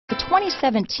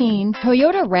2017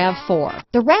 Toyota RAV4.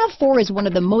 The RAV4 is one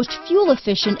of the most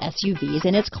fuel-efficient SUVs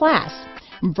in its class.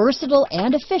 Versatile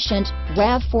and efficient,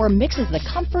 RAV4 mixes the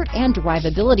comfort and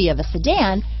drivability of a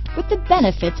sedan with the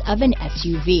benefits of an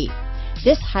SUV.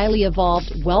 This highly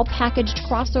evolved, well-packaged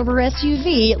crossover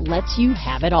SUV lets you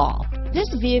have it all. This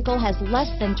vehicle has less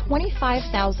than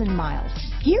 25,000 miles.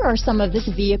 Here are some of this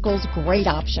vehicle's great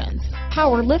options: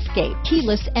 power liftgate,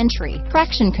 keyless entry,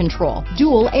 traction control,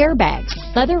 dual airbags,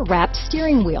 leather-wrapped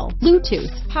steering wheel,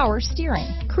 Bluetooth, power steering,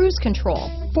 cruise control,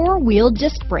 four-wheel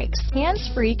disc brakes,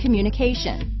 hands-free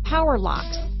communication, power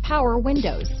locks, power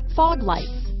windows, fog lights,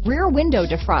 rear window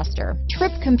defroster,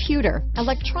 trip computer,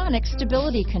 electronic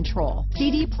stability control,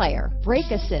 CD player, brake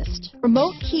assist,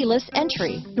 remote keyless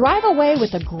entry. Drive away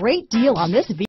with a great deal on this vehicle.